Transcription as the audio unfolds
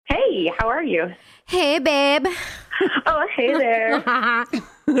Hey, how are you? Hey, babe. Oh, hey there. Oh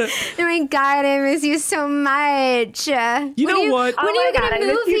my God, I miss you so much. You know what? When are you going to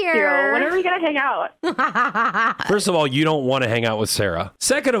move here? When are we going to hang out? First of all, you don't want to hang out with Sarah.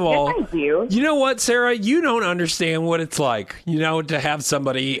 Second of all, Yes, I do. you know what, Sarah? You don't understand what it's like, to have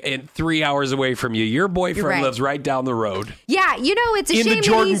somebody 3 hours away from you. Your boyfriend Right. lives right down the road Yeah, it's a in shame the that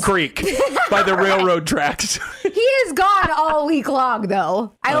Jordan he's- Creek by the railroad tracks. He is gone all week long,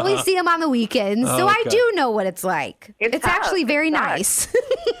 though. I only see him on the weekends, so I Okay. do know what it's like. It's It's tough. actually very It nice.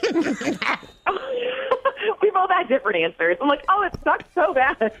 We both had different answers. I'm like, oh, it sucks so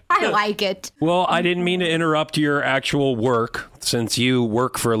bad. I like it. Well, I didn't mean to interrupt your actual work since you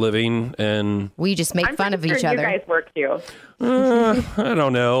work for a living and We just make I'm fun of pretty each sure other. You guys work too. I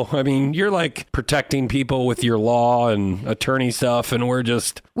don't know. I mean, you're like protecting people with your law and attorney stuff, and we're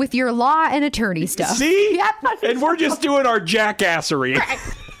just... With your law and attorney stuff. See? Yep. And we're just doing our jackassery.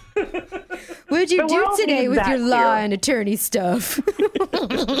 What'd you The do world today needs with that, your law too. and attorney stuff?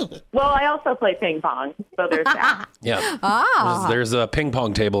 Well, I also play ping pong, so there's that. Yeah. Ah. There's a ping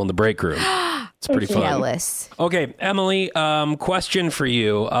pong table in the break room. It's pretty fun. Jealous. Okay, Emily, question for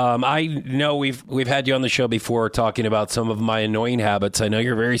you. I know we've had you on the show before talking about some of my annoying habits. I know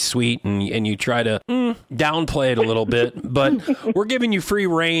you're very sweet and you try to downplay it a little bit, but we're giving you free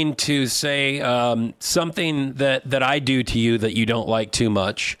reign to say something that I do to you that you don't like too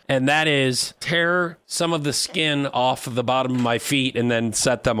much, and that is tear some of the skin off of the bottom of my feet and then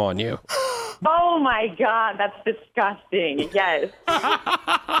set them on you. Oh my God, that's disgusting. Yes.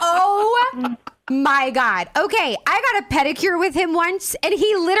 Oh my God. Okay, I got a pedicure with him once, and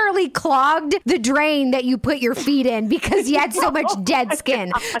he literally clogged the drain that you put your feet in because he had so much dead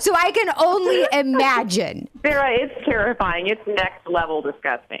skin. So I can only imagine. Sarah, it's terrifying. It's next level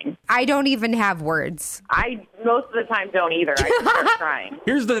disgusting. I don't even have words. I most of the time don't either. I just start crying.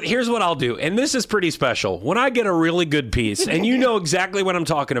 Here's what I'll do, and this is pretty special. When I get a really good piece, and you know exactly what I'm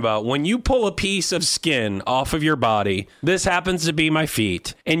talking about, when you pull a piece of skin off of your body, this happens to be my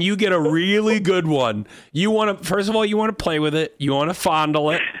feet, and you get a really good one. You want to, first of all, you want to play with it, you want to fondle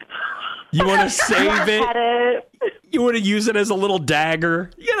it, you want to save it, Pet it. you want to use it as a little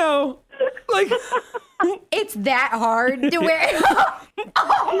dagger, like. It's that hard to wear.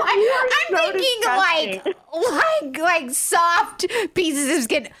 Oh my! I'm so thinking like soft pieces of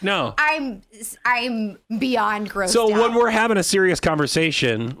skin. No. I'm beyond grossed So out. when we're having a serious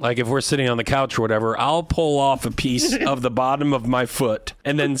conversation, like if we're sitting on the couch or whatever, I'll pull off a piece of the bottom of my foot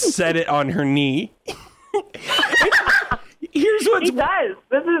and then set it on her knee. Here's what's He does.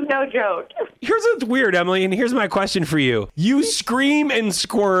 This is no joke. Here's what's weird, Emily, and here's my question for you. You scream and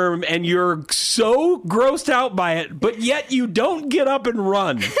squirm, and you're so grossed out by it, but yet you don't get up and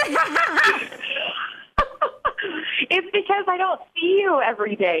run. It's because I don't see you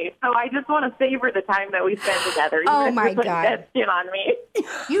every day, so I just want to savor the time that we spend together. Oh, even if my you're putting God. dead skin on me.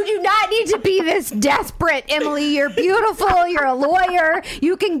 You do not need to be this desperate, Emily. You're beautiful. You're a lawyer.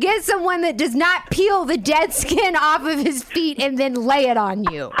 You can get someone that does not peel the dead skin off of his feet and then lay it on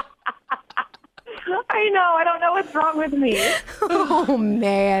you. I know. I don't know what's wrong with me. Oh,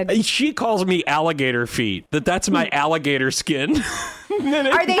 man. She calls me alligator feet, that's my alligator skin.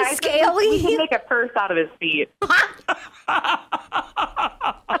 Are they We can scaly? make a purse out of his feet.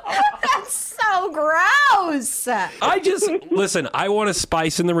 That's so gross. Listen, I want to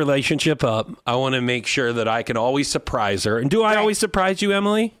spice in the relationship up. I want to make sure that I can always surprise her. And do I always surprise you,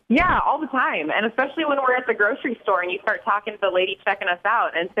 Emily? Yeah, all the time. And especially when we're at the grocery store and you start talking to the lady checking us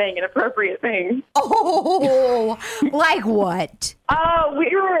out and saying inappropriate things. Oh, like what?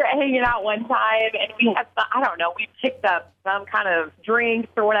 We were hanging out one time and we had, we picked up some kind of drinks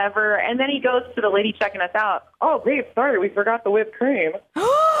or whatever. And then he goes to the lady checking us out. Oh, babe, sorry, we forgot the whipped cream.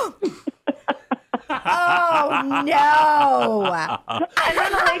 Oh, no. And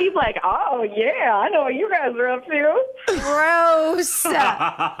then the lady's like, oh, yeah, I know what you guys are up to. Gross.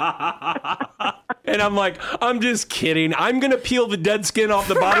 And I'm like, I'm just kidding. I'm going to peel the dead skin off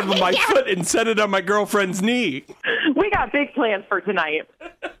the bottom of my foot and set it on my girlfriend's knee. We got big plans for tonight.